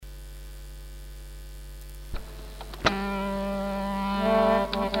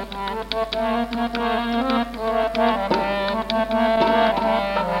बोलो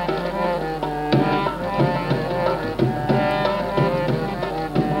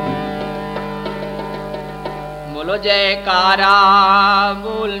जयकारा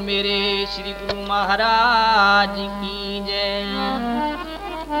बोल मेरे श्री गुरु महाराज की जय।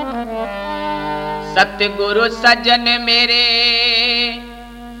 सतगुरु सज्जन मेरे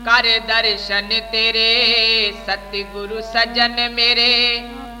कर दर्शन तेरे, सतगुरु सज्जन मेरे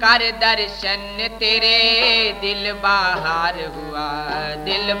कर दर्शन तेरे। दिल बाहर हुआ,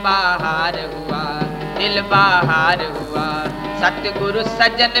 दिल बाहर हुआ, दिल बाहर हुआ। सतगुरु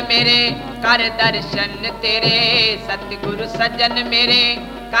सज्जन मेरे कर दर्शन तेरे, सतगुरु सज्जन मेरे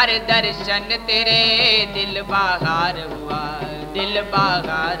कर दर्शन तेरे। दिल बाहर हुआ, दिल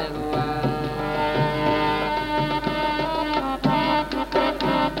बाहर हुआ।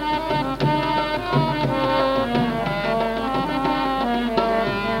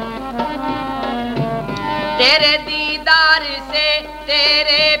 तेरे दीदार से,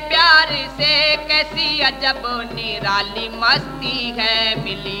 तेरे प्यार से कैसी अजब निराली मस्ती है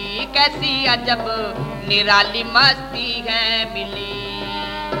मिली, कैसी अजब निराली मस्ती है मिली।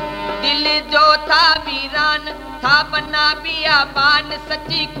 दिल जो था वीरान था बना बियाबान,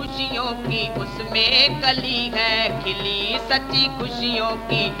 सच्ची खुशियों की उसमें कली है खिली, सच्ची खुशियों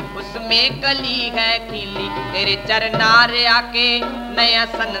की उसमें कली है खिली। तेरे चरनार आके नया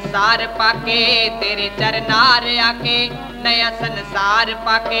संसार पाके, तेरे चरनार आके नया संसार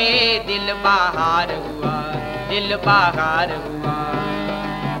पाके। दिल बाहर हुआ, दिल बाहर हुआ।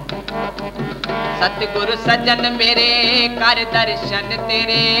 सतगुरु सज्जन मेरे कर दर्शन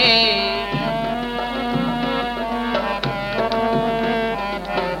तेरे।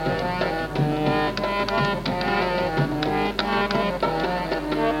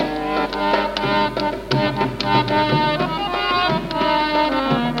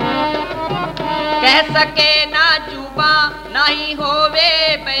 कह सके ना जुबा नहीं होवे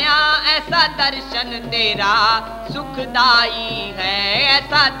बयां, ऐसा दर्शन तेरा सुखदाई है,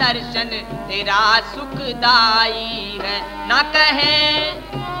 ऐसा दर्शन तेरा सुखदाई है। ना कहे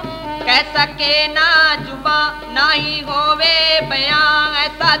कह सके ना जुबा नहीं होवे बयां,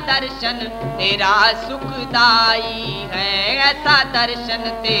 ऐसा दर्शन तेरा सुखदाई है, ऐसा दर्शन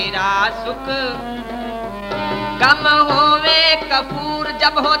तेरा सुख। कम होवे कपूर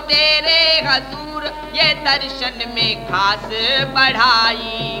जब हो तेरे हजूर, ये दर्शन में खास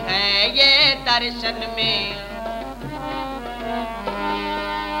बढ़ाई है, ये दर्शन में।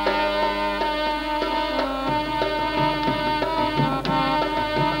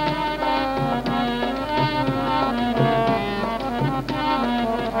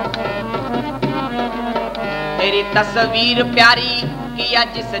 तेरी तस्वीर प्यारी किया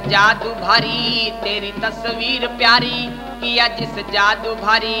जिस जादू भारी, तेरी तस्वीर प्यारी किया जिस जादू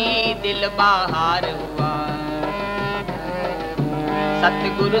भारी। दिल बाहर हुआ।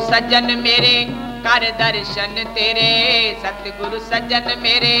 सतगुरु सज्जन मेरे कर दर्शन तेरे, सतगुरु सज्जन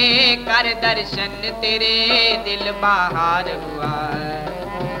मेरे कर दर्शन तेरे। दिल बाहर हुआ।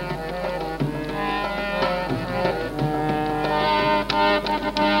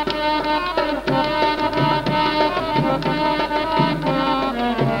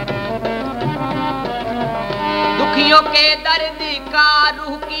 दुखियों के दर्द का,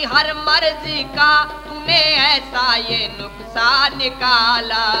 रूह की हर मर्जी का, तूने ऐसा ये नुक्सान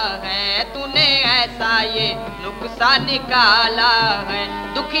निकाला है, तूने ऐसा ये नुक्सान निकाला है।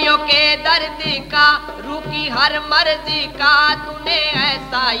 दुखियों के दर्द का, रूह की हर मर्जी का, तूने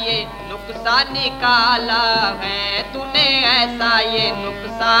ऐसा ये नुक्सान निकाला है, तूने ऐसा ये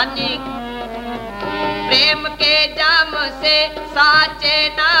नुकसान। प्रेम के जाम से साचे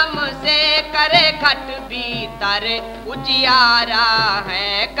नाम से करे घट भीतर उजियारा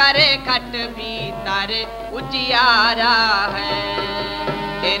है, करे घट भीतर उजियारा है।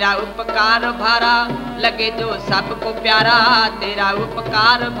 तेरा उपकार भरा लगे जो सबको प्यारा, तेरा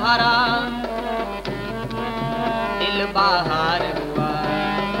उपकार भरा दिल बाहर हुआ।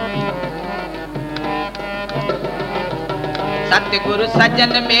 सतगुरु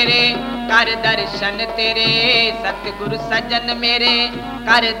सज्जन मेरे कर दर्शन तेरे, सतगुरु सज्जन मेरे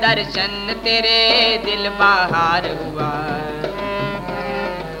कर दर्शन तेरे। दिल बाहर हुआ।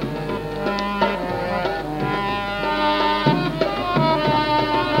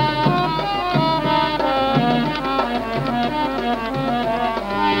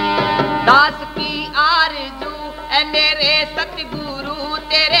 दास की आरज़ू ऐ मेरे सतगुरु,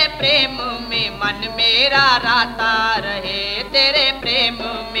 तेरे प्रेम में मन मेरा राता रहे, तेरे प्रेम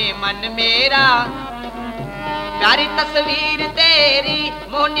में मन मेरा। प्यारी तस्वीर तेरी,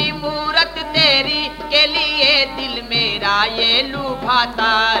 मोनी मूरत तेरी के लिए दिल मेरा मेरा ये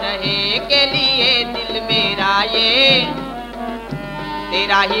लुभाता रहे, के लिए दिल मेरा ये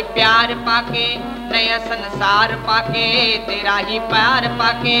तेरा ही प्यार पाके नया संसार पाके, तेरा ही प्यार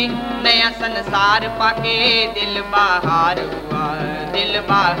पाके नया संसार पाके, दिल बाहर हुआ, दिल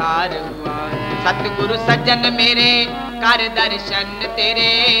बाहर हुआ। सतगुरु सज्जन मेरे कर दर्शन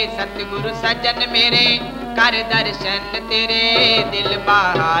तेरे, सतगुरु सज्जन मेरे कर दर्शन तेरे, दिल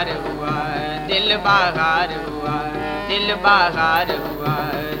बाहर हुआ, दिल बाहर हुआ, दिल बाहर हुआ,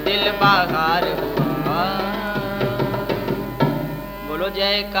 दिल बाहर हुआ। बोलो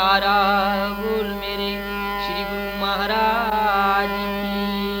जयकारा बोल।